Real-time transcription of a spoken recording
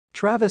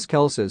Travis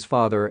Kelce's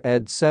father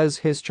Ed says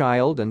his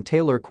child and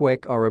Taylor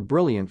Quick are a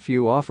brilliant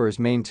few offers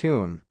main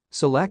tune.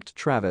 Select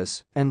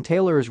Travis and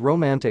Taylor's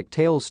romantic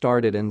tale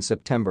started in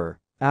September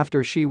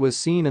after she was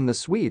seen in the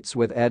suites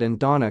with Ed and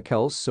Donna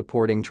Kelce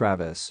supporting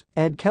Travis.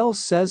 Ed Kelce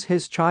says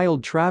his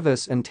child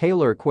Travis and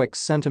Taylor Quick's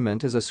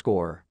sentiment is a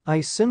score.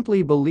 "I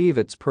simply believe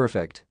it's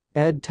perfect,"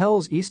 Ed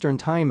tells Eastern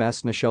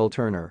Time's Nichelle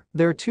Turner.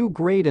 "They're two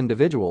great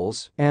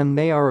individuals and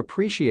they are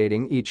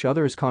appreciating each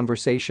other's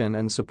conversation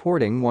and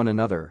supporting one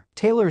another."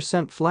 Taylor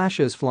sent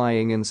flashes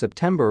flying in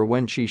September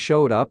when she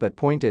showed up at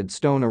Pointed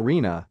Stone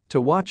Arena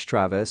to watch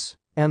Travis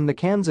and the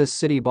Kansas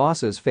City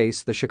Bosses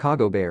face the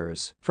Chicago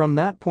Bears. From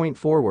that point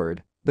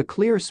forward, the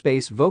Clear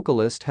Space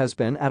vocalist has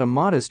been at a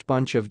modest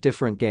bunch of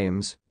different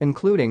games,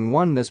 including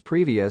one this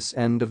previous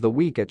end of the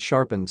week at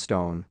Sharpened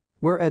Stone,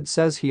 where Ed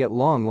says he at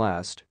long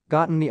last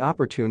gotten the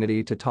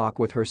opportunity to talk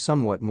with her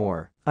somewhat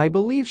more. "I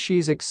believe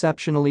she's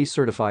exceptionally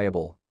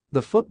certifiable,"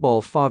 the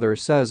football father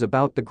says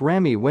about the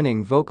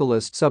Grammy-winning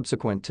vocalist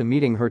subsequent to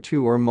meeting her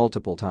 2 or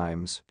multiple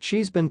times.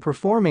 "She's been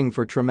performing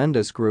for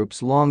tremendous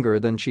groups longer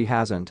than she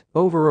hasn't,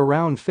 over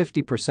around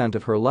 50%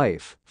 of her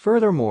life."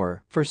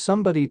 Furthermore, for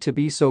somebody to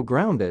be so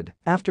grounded,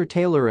 after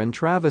Taylor and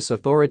Travis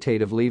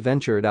authoritatively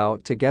ventured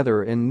out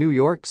together in New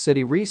York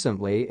City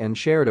recently and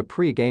shared a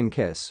pre-game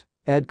kiss,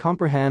 Ed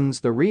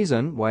comprehends the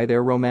reason why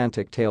their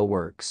romantic tale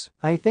works.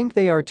 "I think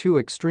they are two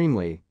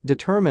extremely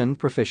determined,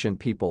 proficient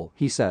people,"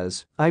 he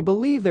says. "I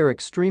believe they're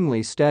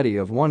extremely steady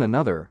of one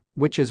another,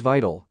 which is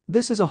vital.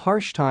 This is a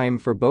harsh time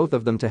for both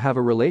of them to have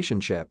a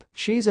relationship.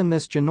 She's in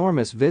this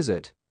ginormous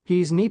visit.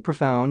 He's knee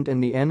profound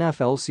in the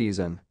NFL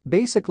season.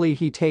 Basically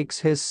he takes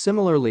his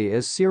similarly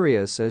as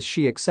serious as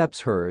she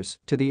accepts hers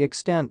to the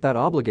extent that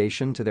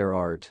obligation to their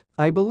art.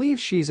 I believe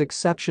she's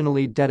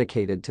exceptionally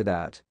dedicated to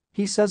that,"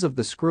 he says of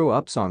the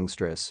screw-up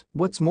songstress.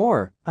 "What's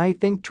more, I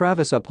think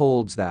Travis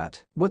upholds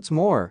that. What's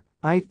more,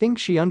 I think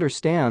she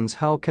understands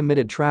how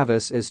committed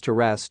Travis is to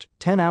rest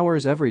 10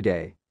 hours every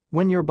day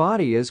when your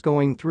body is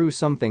going through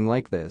something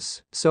like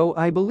this. So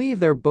I believe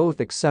they're both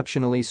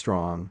exceptionally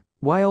strong."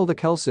 While the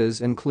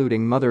Kelces,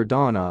 including mother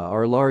Donna,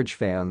 are large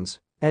fans,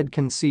 Ed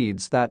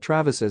concedes that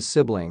Travis's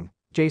sibling,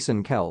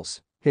 Jason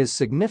Kelce, his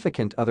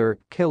significant other,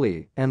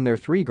 Kelce, and their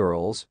 3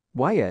 girls,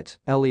 Wyatt,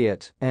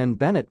 Elliot, and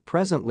Bennett,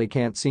 presently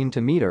can't seem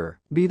to meet her.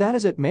 Be that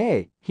as it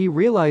may, he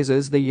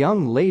realizes the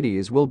young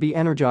ladies will be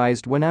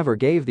energized whenever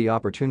gave the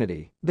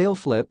opportunity. "They'll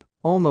flip,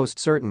 almost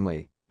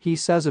certainly," he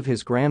says of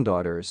his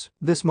granddaughters.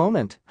 This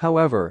moment,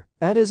 however,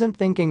 Ed isn't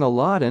thinking a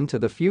lot into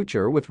the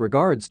future with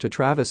regards to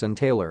Travis and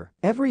Taylor.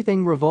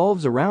 Everything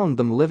revolves around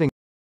them living